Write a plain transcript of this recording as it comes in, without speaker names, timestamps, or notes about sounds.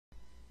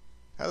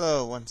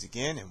Hello once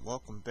again and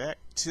welcome back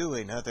to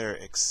another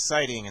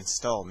exciting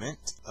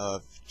installment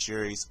of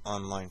Juri's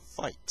Online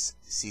Fights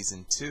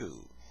Season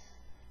 2,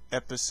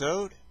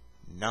 Episode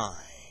 9.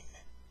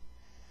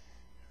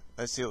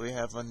 Let's see what we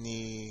have on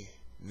the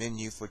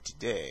menu for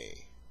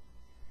today.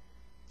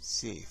 Let's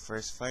see,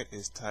 first fight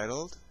is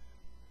titled,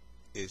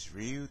 Is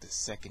Ryu the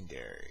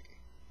Secondary?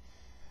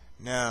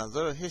 Now, a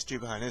little history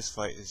behind this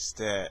fight is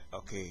that,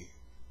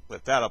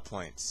 with battle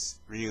points,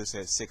 Ryu's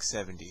at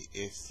 670.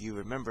 If you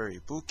remember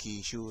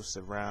Ibuki, she was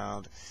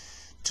around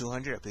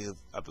 200,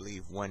 I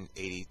believe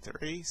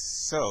 183.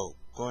 So,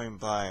 going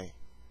by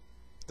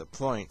the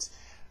points,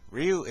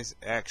 Ryu is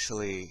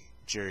actually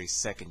Juri's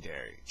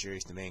secondary.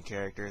 Juri's the main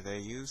character they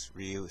use.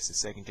 Ryu is the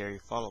secondary,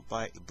 followed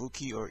by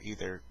Ibuki or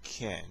either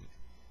Ken.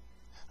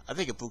 I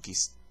think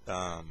Ibuki's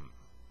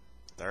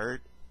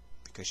third,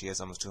 because she has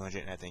almost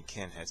 200, and I think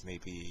Ken has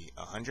maybe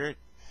 100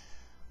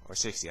 or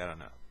 60. I don't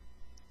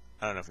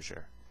know for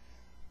sure.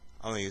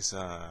 I only use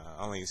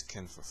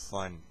Ken for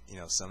fun,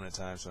 some of the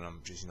times when I'm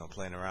just,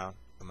 playing around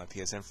with my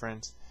PSN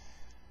friends.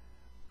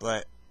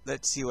 But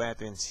let's see what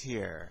happens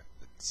here.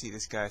 Let's see,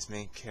 this guy's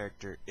main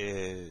character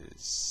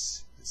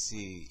is,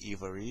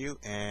 Evil Ryu,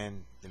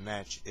 and the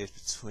match is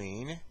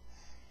between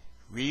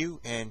Ryu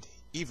and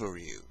Evil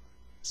Ryu.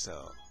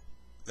 So,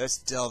 let's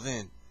delve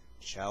in,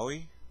 shall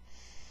we?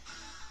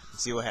 And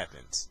see what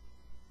happens.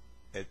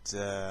 It's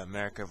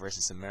America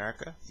versus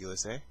America,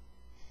 USA.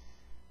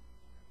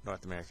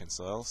 North American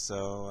soil,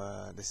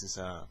 so this is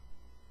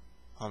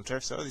home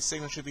turf, so the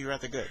signal should be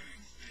rather good.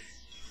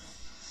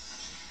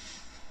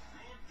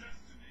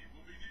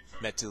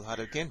 Metsu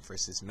Hadouken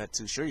versus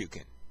Metsu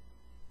Shoryuken.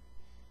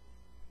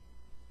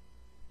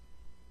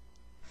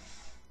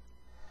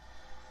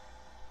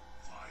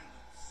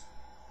 Violence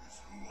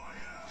is who I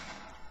am.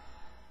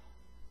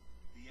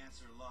 The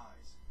answer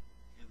lies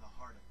in the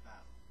heart of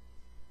battle.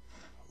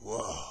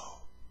 Whoa.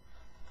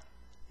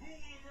 Who will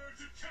emerge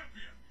a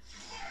champion?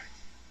 Fight!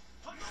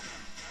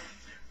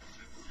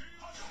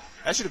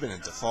 That should have been a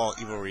default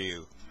Evil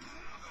Ryu.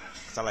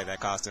 I like that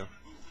costume.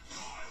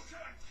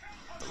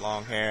 The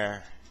long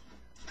hair.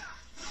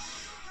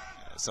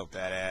 So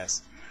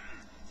badass.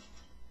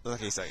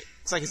 Look, it's like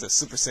he's a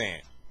Super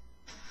Saiyan.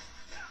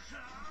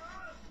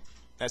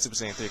 Not Super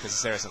Saiyan 3 because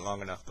his hair isn't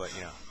long enough, but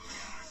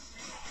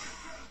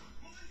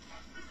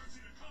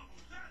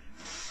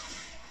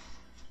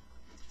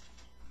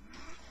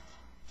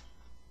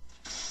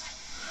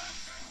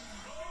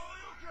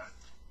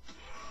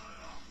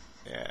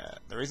Yeah,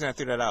 the reason I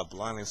threw that out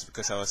blindly was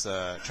because I was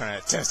trying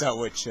to test out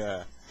which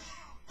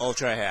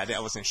Ultra I had. I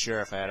wasn't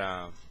sure if I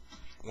had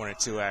one or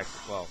two I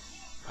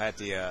had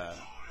the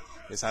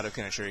this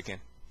Hadouken and Shuriken.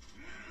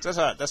 So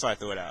that's why I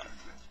threw it out.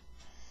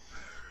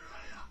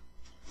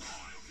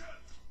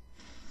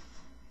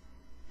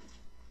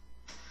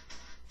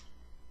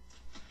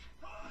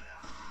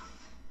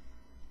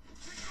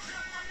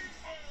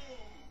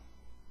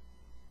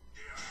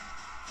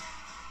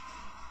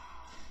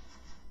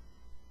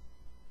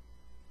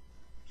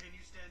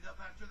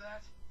 After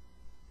that?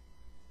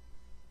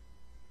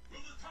 Will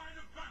the tide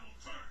of battle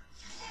turn?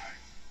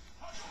 Fight!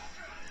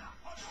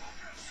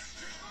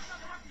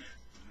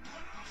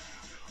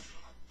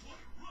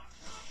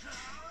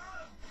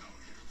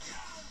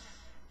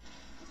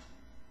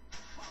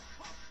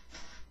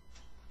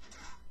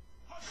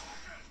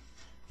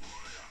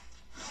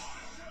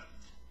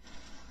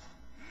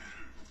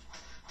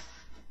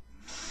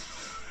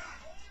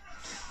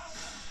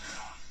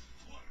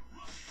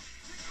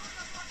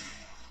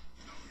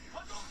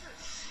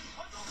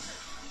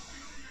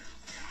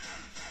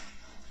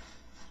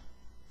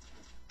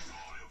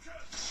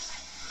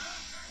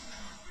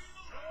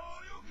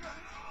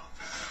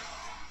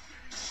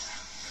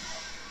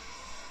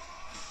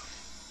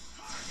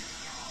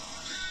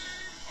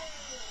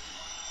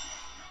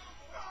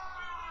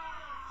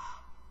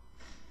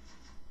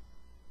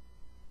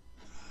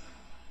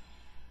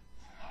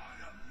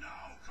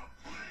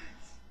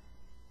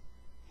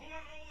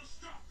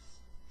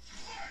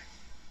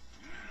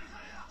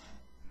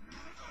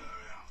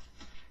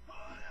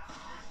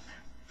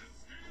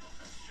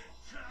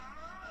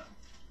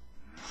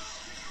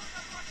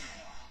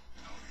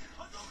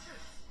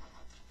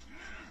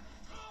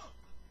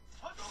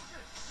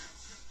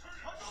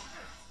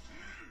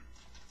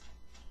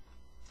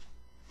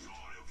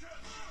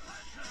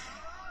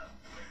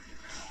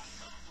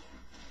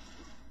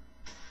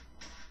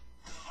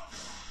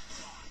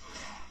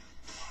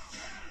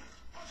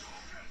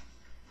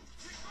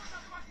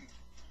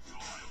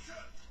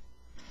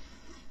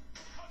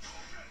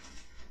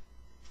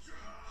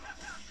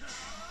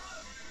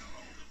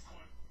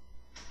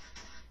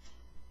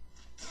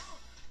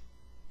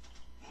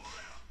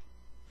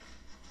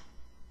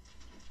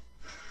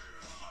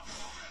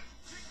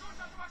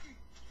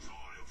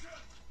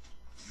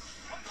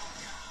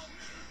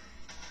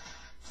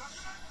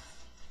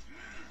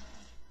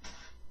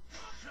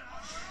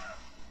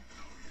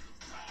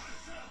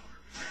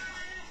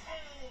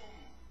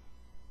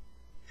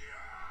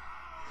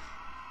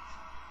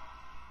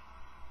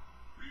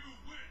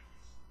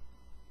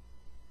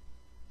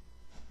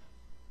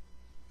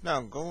 Now,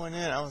 going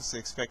in, I was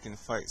expecting to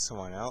fight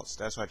someone else.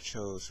 That's why I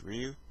chose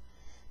Ryu.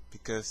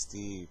 Because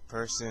the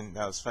person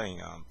that was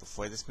fighting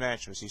before this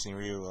match was using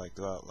Ryu like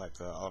throughout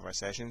all of our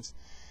sessions.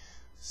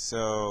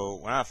 So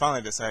when I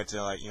finally decided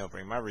to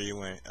bring my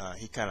Ryu in,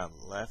 he kind of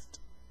left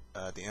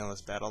the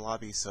endless battle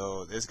lobby.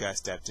 So this guy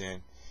stepped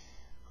in,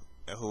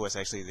 who was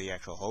actually the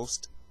actual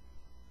host,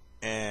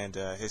 and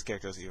his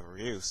character was even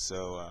Ryu.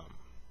 So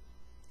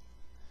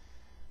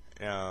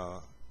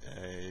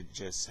it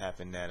just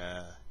happened that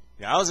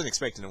I wasn't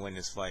expecting to win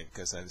this fight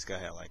because this guy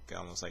had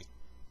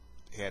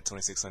he had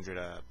 2,600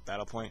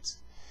 battle points,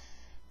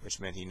 which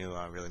meant he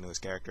really knew his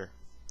character.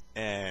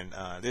 And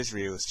this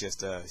Ryu was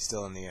just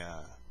still in the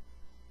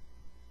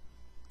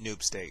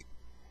noob state.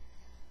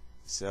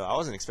 So I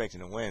wasn't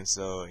expecting to win,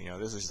 so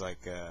this was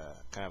like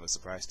kind of a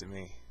surprise to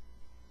me.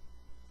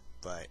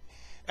 But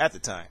at the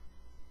time.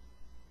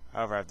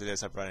 However, after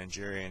this I brought in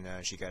Juri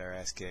and she got her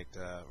ass kicked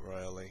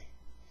royally.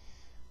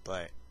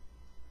 But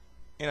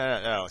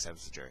that always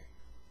happens with Juri.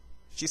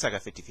 She's like a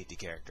 50-50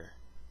 character.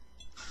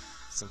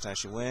 Sometimes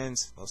she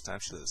wins, most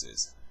times she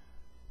loses.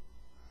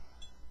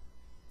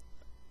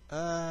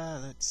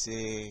 Let's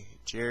see.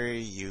 Juri,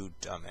 you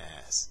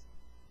dumbass.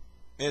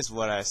 Is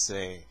what I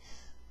say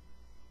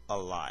a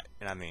lot.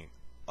 And I mean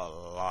a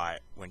lot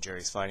when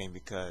Juri's fighting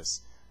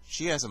because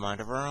she has a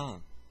mind of her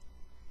own.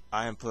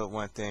 I input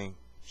one thing,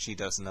 she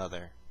does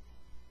another.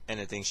 And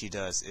the thing she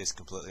does is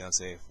completely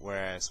unsafe.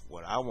 Whereas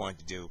what I want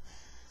to do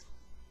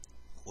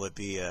would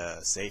be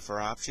a safer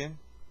option.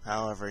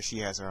 However, she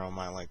has her own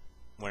mind, like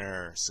when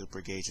her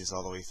super gauge is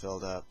all the way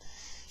filled up.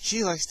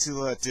 She likes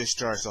to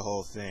discharge the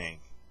whole thing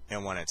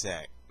in one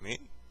attack. Me?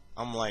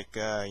 I'm like,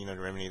 to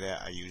remedy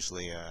that, I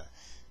usually,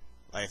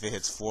 like if it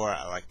hits 4,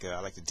 I like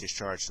to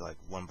discharge like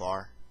 1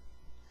 bar.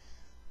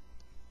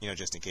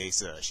 Just in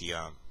case she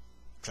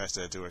tries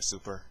to do her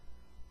super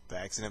by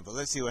accident. But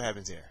let's see what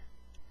happens here.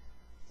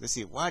 Let's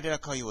see. Why did I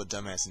call you a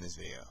dumbass in this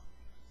video?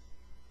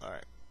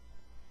 Alright.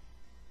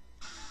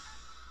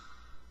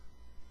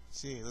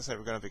 See, looks like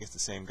we're going up against the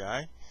same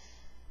guy.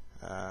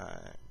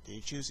 Did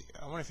he choose?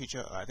 I wonder if he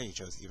chose. I think he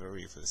chose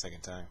Juri for the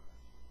second time.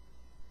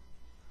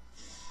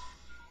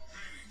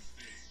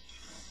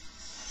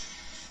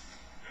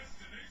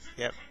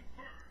 Yep.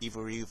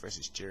 Juri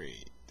versus Juri.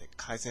 The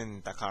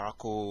Kaizen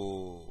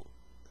Dakaraku.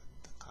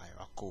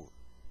 Kairaku.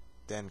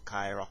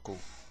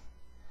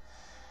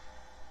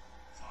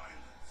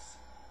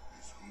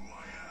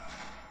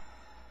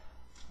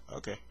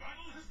 Okay.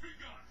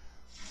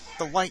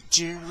 The white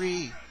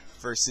Juri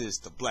versus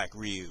the black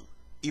Ryu.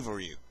 Evil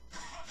Ryu.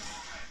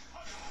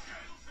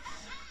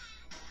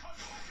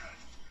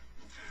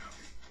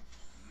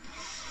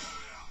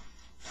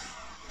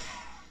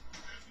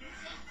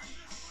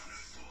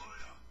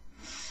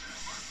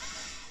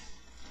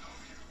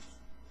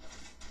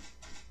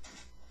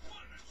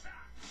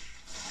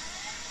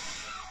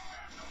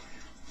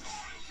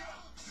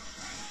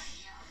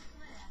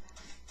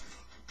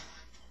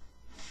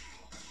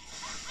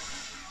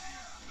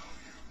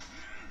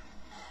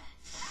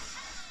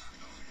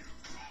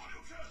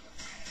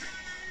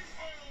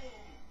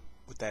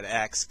 That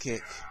axe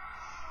kick.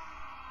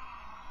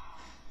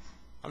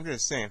 I'm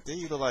just saying, if they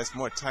utilize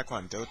more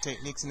Taekwondo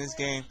techniques in this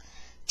game,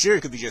 Juri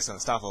could be just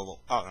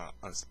unstoppable. Oh,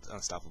 no,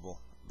 unstoppable.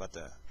 But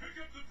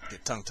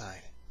get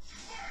tongue-tied.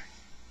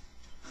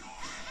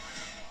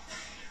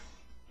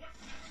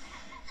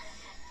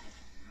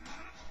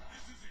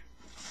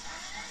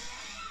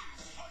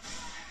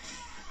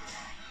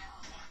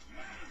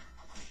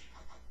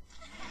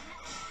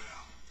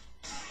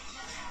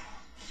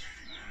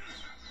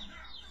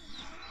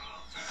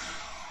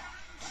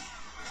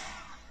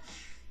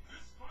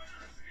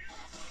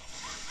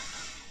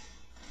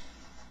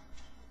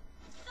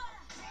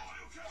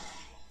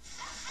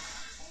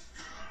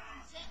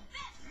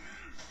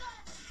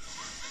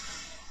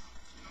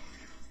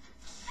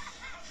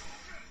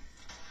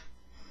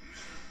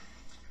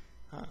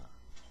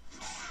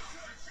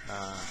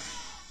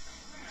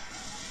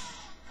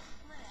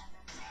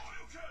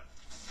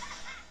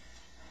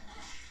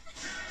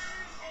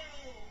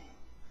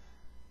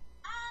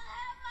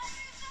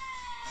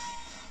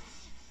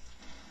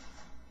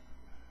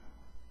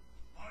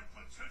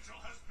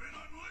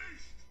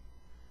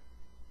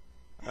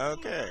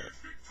 Okay.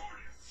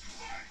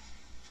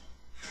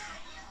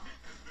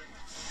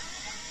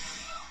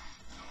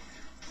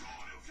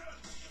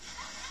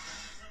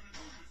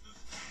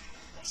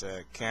 It's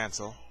a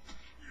cancel.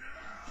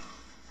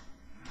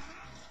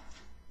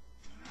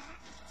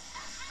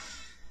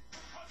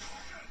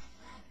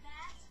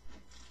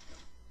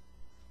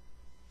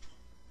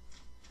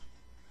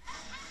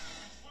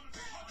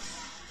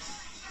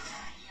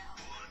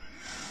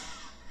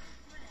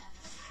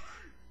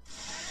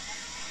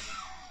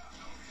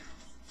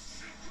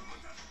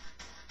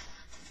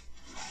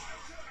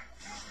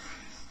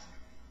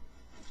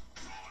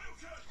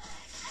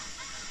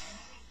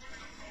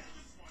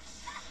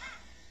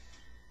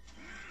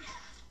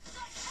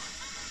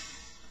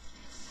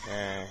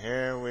 And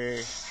here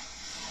we...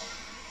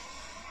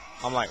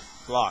 I'm like,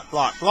 block,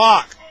 block,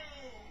 block!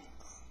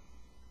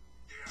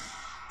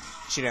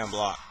 She didn't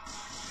block.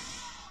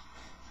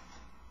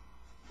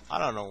 I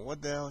don't know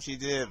what the hell she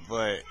did,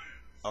 but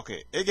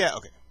okay, it got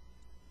okay.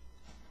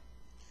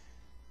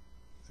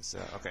 So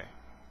okay,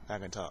 I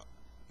can talk.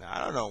 Now I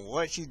don't know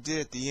what she did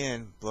at the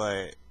end,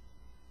 but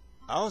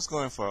I was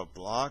going for a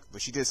block,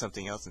 but she did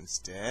something else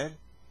instead.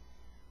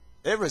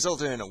 It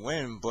resulted in a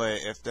win,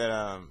 but if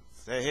that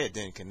hit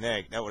didn't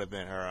connect, that would have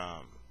been her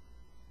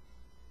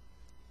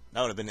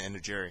that would have been the end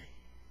of Juri.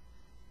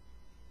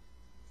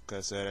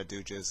 Because that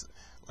dude just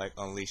like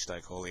unleashed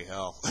like holy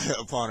hell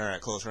upon her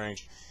at close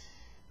range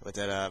with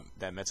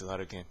that mental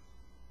Hadouken.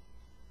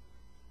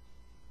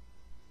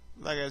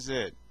 Like I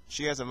said,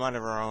 she has a mind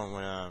of her own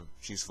when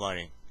she's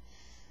fighting.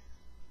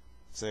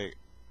 It's like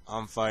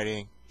I'm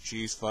fighting,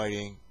 she's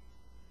fighting.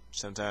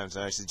 Sometimes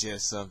I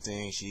suggest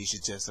something, she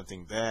suggests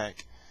something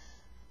back.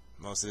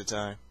 Most of the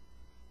time.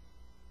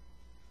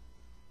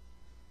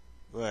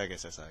 Well, I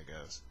guess that's how it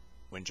goes.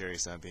 When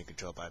Juri's not being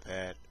controlled by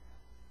Pat.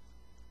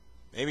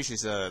 Maybe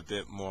she's a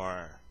bit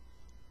more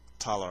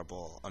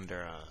tolerable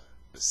under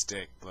the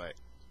stick, but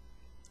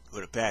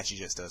with a Pat, she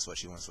just does what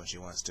she wants when she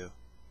wants to.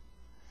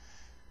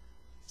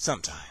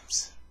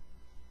 Sometimes.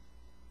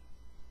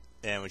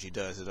 And when she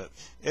does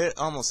it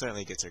almost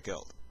certainly gets her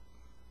killed.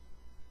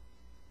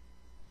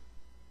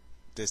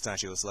 This time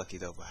she was lucky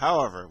though. But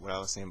however, what I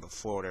was saying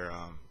before,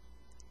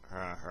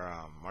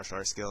 her martial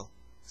arts skill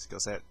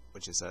set,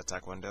 which is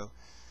Taekwondo.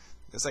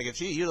 It's like if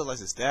she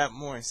utilizes that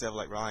more instead of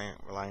like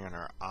relying on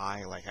her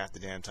eye like half the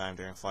damn time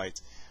during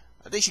fights,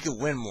 I think she could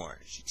win more.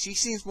 She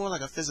seems more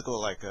like a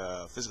physical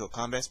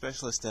combat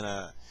specialist than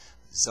a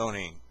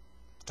zoning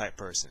type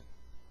person.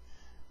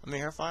 I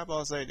mean, her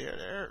fireballs like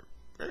they're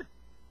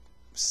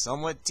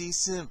somewhat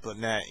decent, but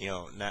not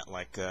not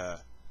like they're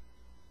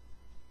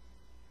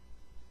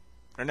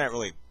not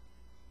really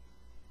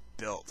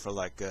built for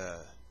like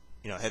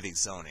heavy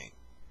zoning,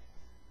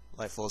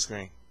 like full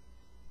screen.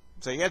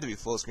 So you have to be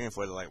full screen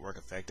for it to like work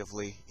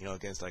effectively,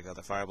 against like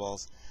other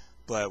fireballs.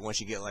 But once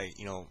you get like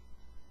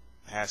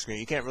half screen,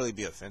 you can't really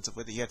be offensive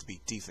with it. You have to be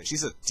defensive.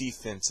 She's a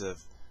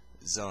defensive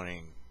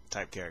zoning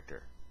type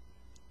character,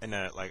 and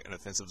not like an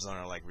offensive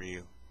zoner like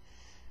Ryu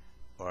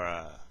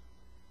or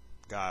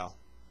Guile.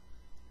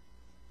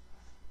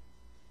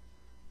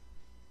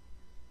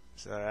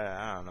 So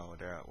I don't know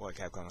what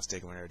Capcom was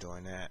thinking when they were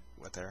doing that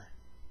with her.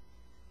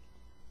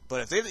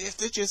 But if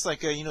they just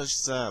like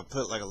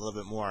put like a little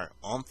bit more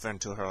oomph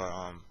into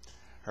her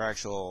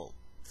actual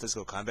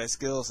physical combat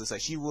skills, it's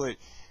like she would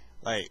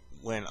like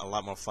win a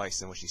lot more fights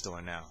than what she's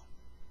doing now,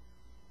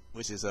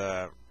 which is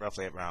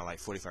roughly around like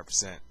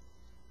 45%.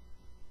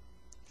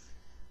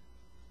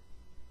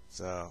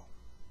 So,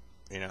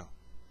 I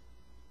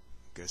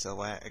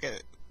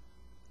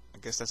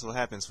guess that's what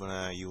happens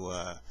when you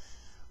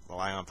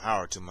rely on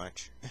power too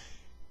much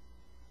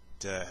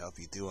to help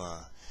you do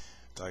all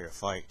your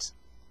fights.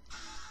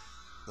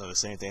 So the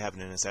same thing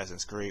happened in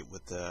Assassin's Creed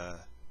with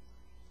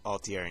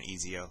Altair and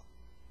Ezio.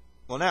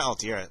 Well, not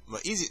Altair,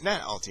 but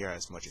not Altair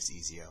as much as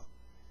Ezio.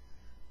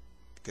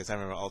 Because I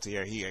remember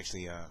Altair, he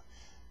actually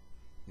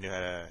knew how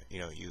to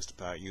use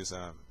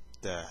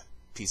the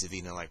piece of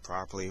Eden like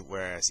properly.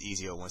 Whereas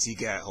Ezio, once he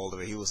got hold of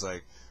it, he was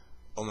like,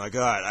 "Oh my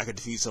God, I could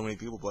defeat so many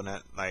people, but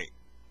not like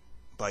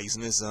by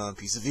using this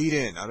piece of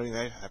Eden. I don't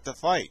even have to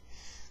fight."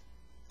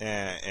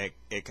 And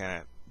it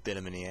kind of bit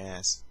him in the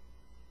ass.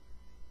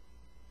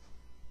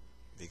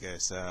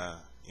 Because, yeah,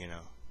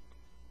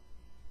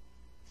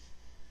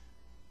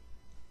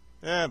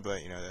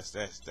 but,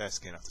 that's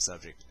getting off the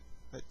subject.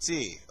 Let's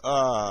see.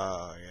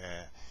 Oh,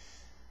 yeah.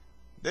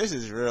 This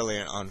is really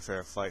an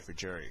unfair fight for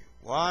Juri.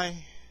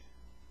 Why?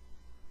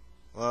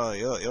 Well,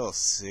 you'll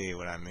see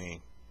what I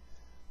mean.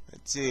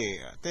 Let's see.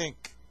 I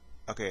think,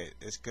 okay,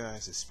 this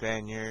guy's a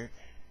Spaniard,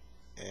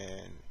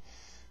 and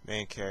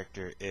main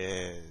character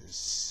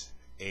is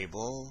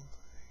Abel.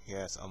 He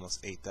has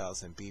almost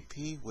 8,000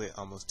 BP with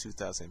almost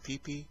 2,000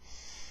 PP.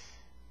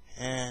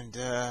 And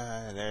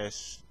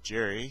there's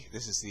Juri.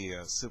 This is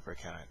the super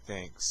account, I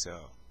think.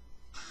 So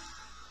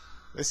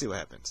let's see what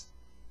happens.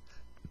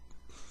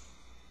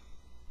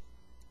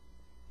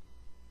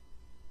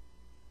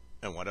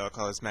 And why do I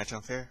call this match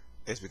unfair?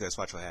 It's because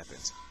watch what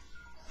happens.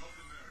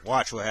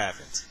 Watch what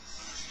happens.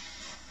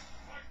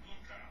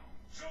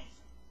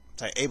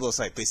 It's like Abel's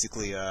like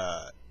basically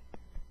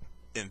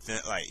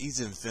he's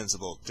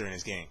invincible during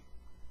this game.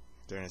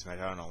 During this match,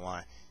 I don't know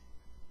why.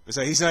 It's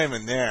like he's not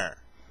even there.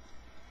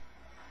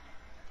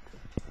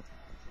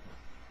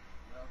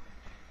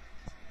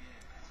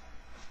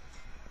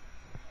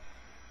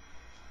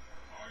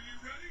 Are you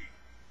ready?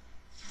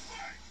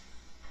 Fight!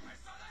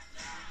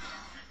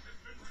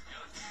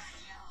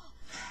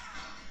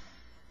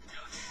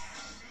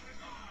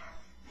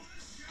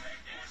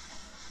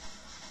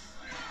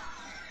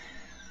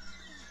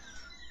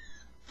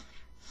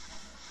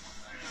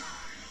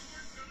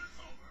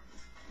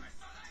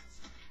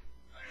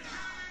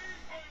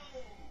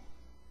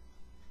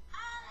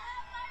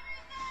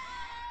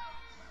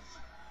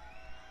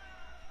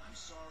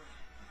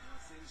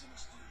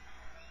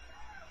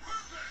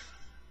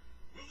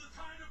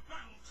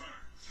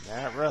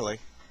 Not really.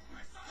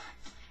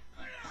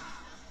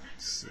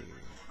 Let's see.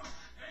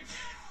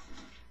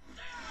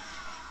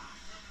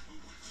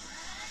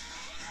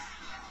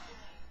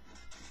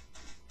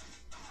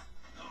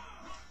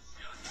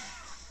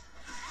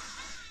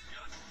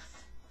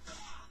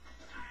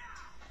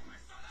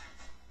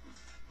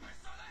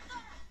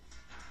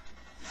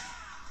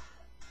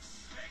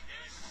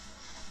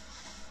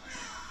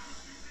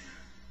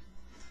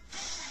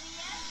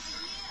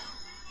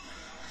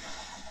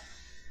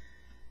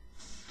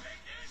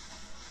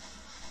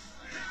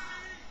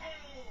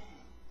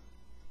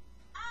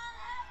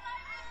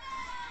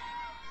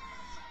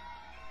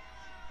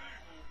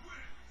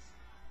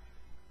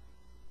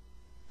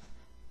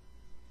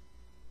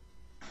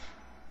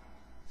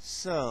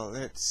 So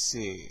let's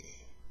see.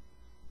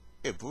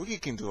 Ibuki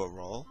can do a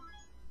roll.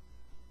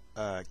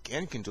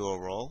 Gen can do a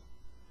roll.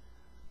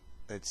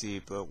 Let's see,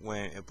 but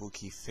when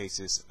Ibuki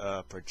faces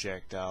a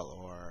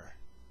projectile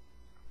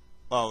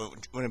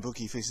when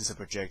Ibuki faces a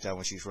projectile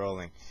when she's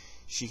rolling,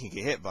 she can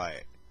get hit by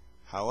it.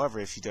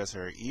 However, if she does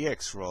her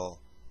EX roll,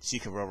 she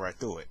can roll right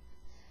through it.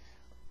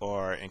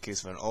 Or in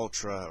case of an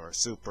Ultra or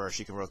Super,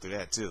 she can roll through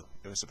that too,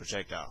 if it's a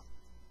projectile.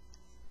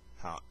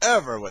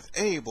 However, with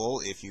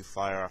Abel, if you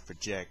fire off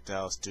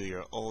projectiles to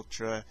your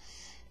Ultra,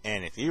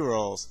 and if he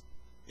rolls,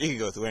 he can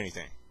go through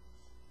anything.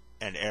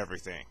 And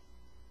everything.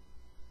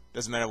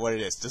 Doesn't matter what it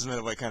is. Doesn't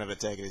matter what kind of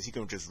attack it is. He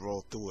can just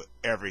roll through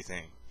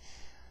everything.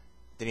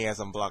 Then he has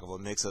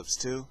unblockable mix-ups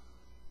too.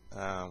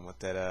 With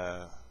that,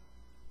 I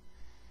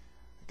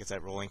guess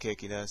that rolling kick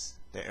he does.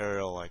 The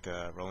aerial,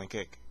 rolling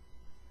kick.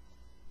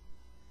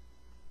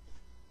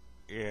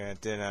 Yeah,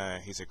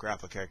 then he's a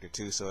grapple character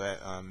too, so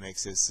that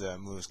makes his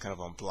moves kind of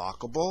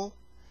unblockable.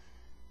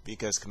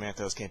 Because command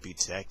throws can't be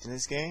teched in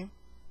this game.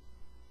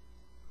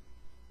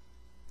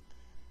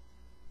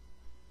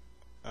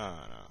 I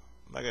don't know.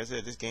 Like I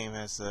said, this game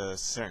has a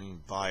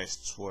certain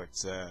bias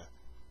towards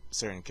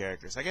certain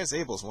characters. I guess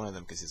Abel's one of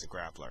them because he's a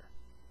grappler.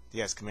 He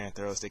has command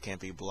throws, they can't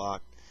be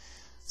blocked.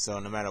 So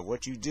no matter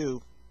what you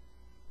do,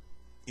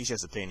 he's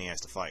just a pain in the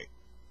ass to fight.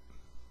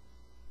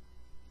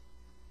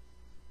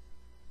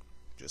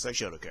 Just like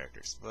Shoto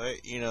characters.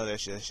 But, you know,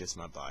 that's just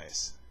my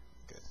bias.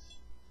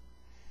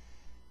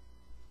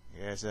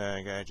 Yes,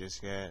 guy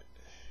just got...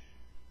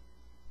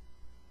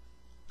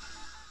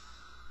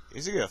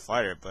 He's a good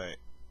fighter, but...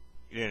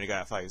 You didn't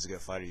gotta fight, he's a good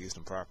fighter, used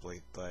him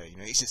properly. But, you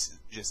know, he's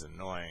just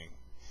annoying.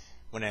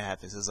 When that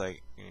happens, it's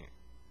like...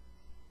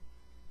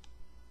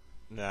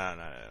 No,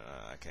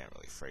 I can't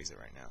really phrase it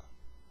right now.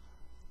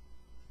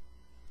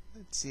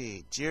 Let's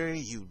see. Juri,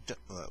 you...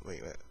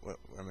 wait, where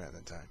am I at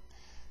that time?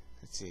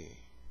 Let's see.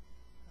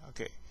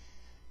 Okay.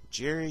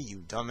 Juri,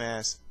 you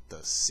dumbass,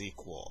 the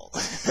sequel.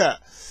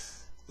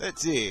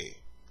 Let's see.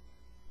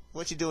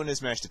 What you do in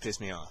this match to piss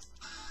me off?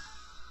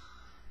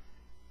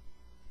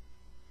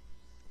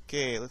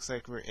 Okay, looks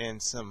like we're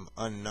in some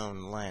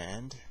unknown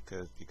land,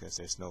 because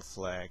there's no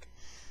flag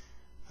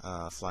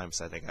flying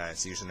beside that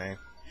guy's username.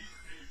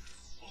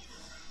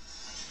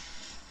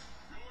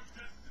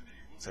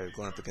 So we're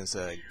going up against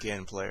a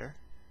Gen player.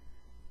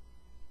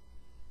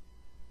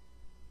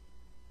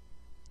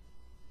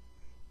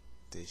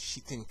 The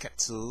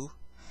Shitenkatsu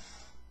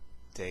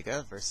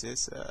Tega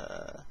versus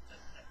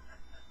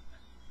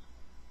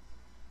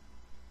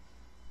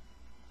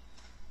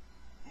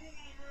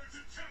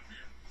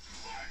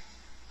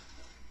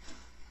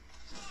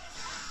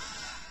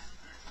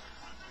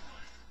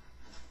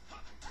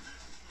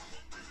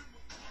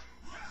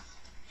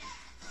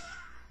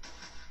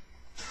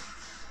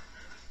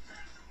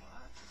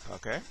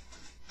okay.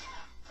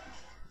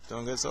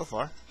 Doing good so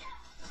far.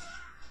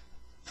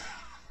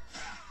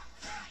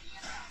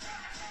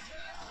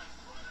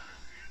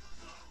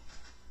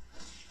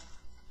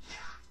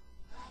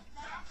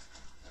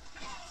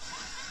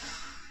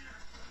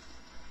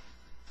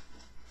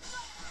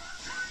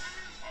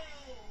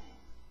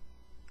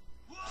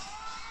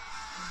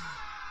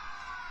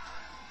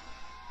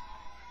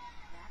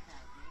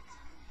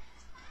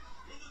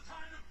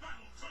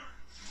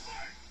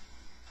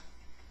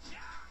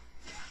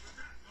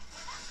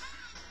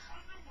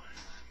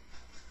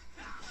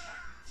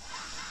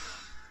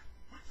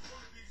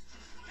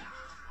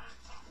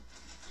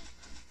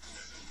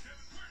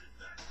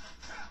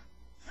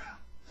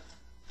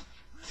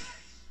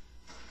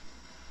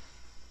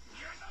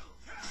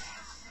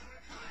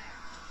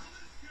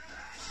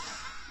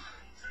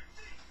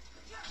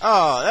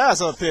 Oh,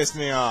 that's what pissed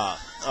me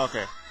off.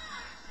 Okay.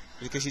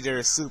 Because she did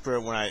her super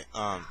when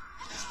I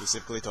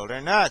specifically told her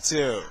not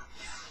to.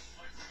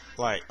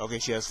 Like, okay,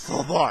 she has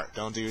full bar.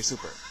 Don't do your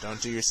super.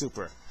 Don't do your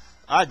super.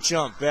 I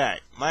jump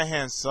back. My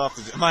hands off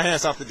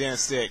the damn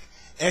stick,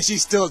 and she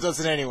still does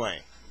it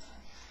anyway.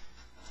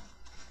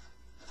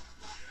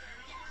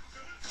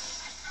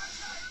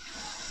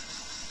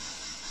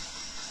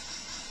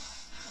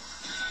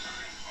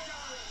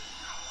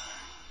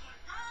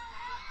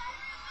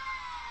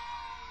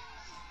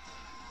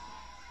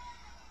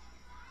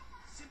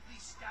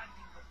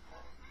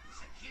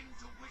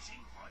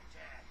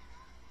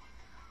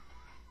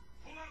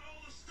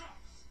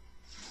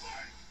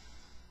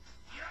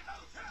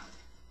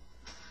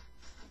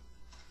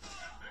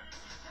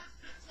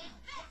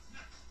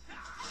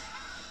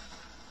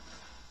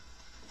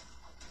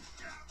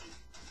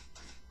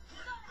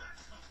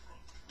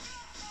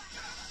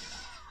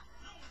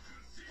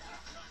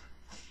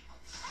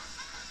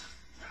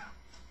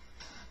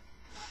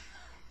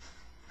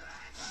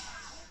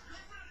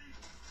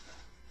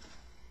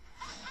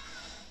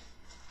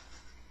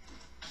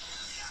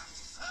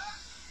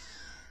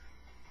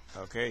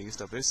 Okay,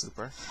 used up his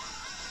super.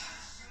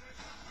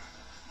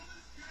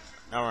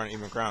 Now we're on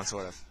even ground,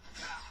 sort of.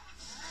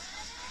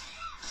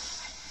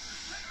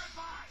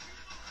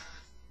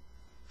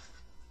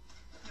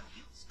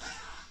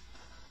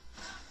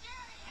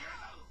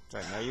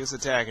 Right, now use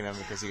attacking him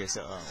because he gets...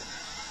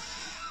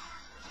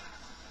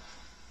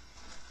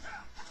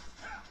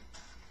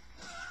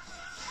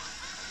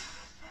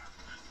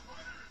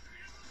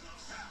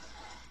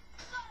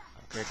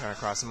 Okay, trying to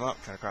cross him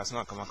up. Trying to cross him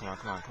up. Come on, come on,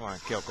 come on, come on.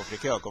 Kill. Go for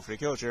the kill. Go for the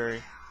kill,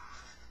 Juri.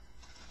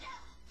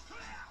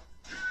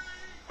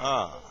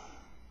 Oh,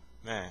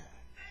 man.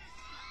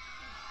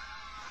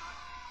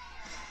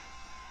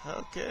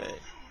 Okay.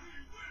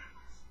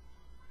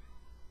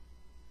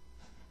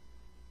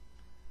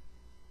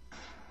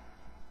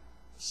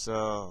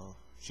 So,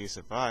 she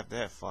survived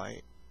that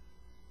fight.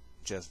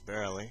 Just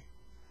barely.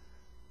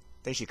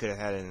 Think she could have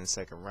had it in the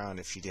second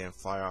round if she didn't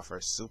fire off her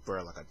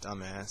super like a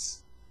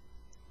dumbass.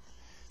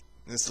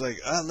 It's like,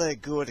 I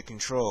let go of the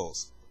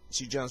controls.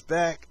 She jumps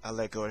back, I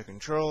let go of the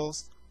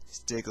controls.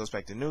 Stick goes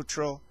back to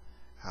neutral.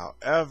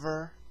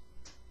 However,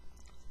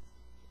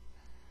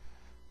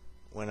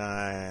 when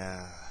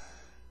I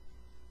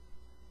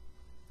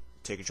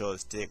take control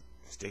of the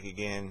stick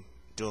again,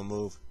 do a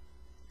move,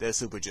 that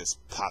super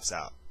just pops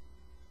out.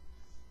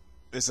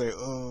 It's like,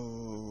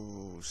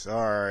 oh,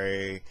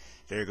 sorry.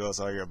 There goes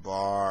all your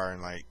bar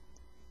in like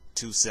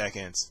 2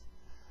 seconds.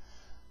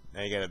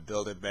 Now you gotta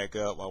build it back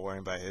up while worrying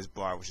about his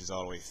bar, which is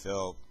all the way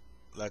filled.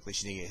 Luckily,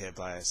 she didn't get hit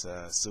by his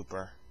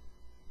super.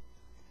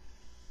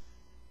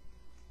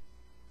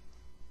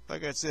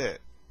 Like I said,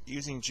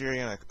 using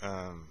Juri on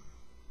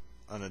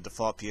a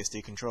default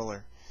PSD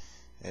controller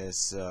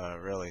is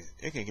really,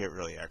 it can get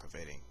really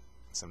aggravating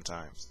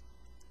sometimes.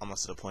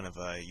 Almost to the point of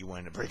you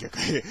wanting to break a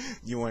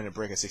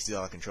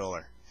 $60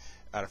 controller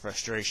out of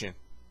frustration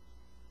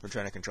for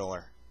trying to control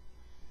her.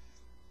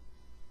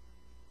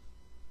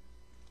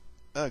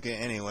 Okay,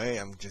 anyway,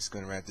 I'm just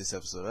going to wrap this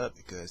episode up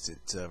because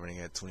it's running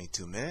at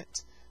 22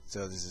 minutes.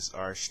 So this is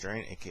R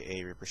Strain,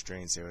 aka Reaper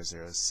Strain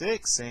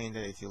 006, saying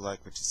that if you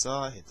like what you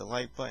saw, hit the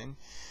like button.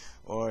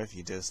 Or if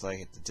you dislike,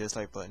 hit the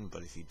dislike button.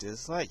 But if you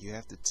dislike, you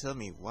have to tell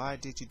me, why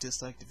did you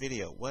dislike the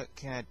video? What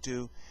can I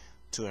do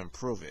to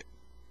improve it?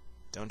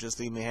 Don't just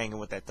leave me hanging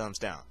with that thumbs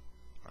down.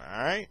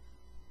 Alright?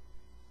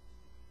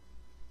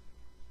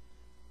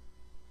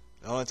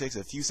 It only takes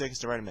a few seconds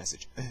to write a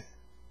message.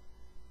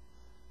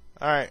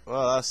 Alright,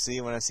 well, I'll see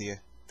you when I see you.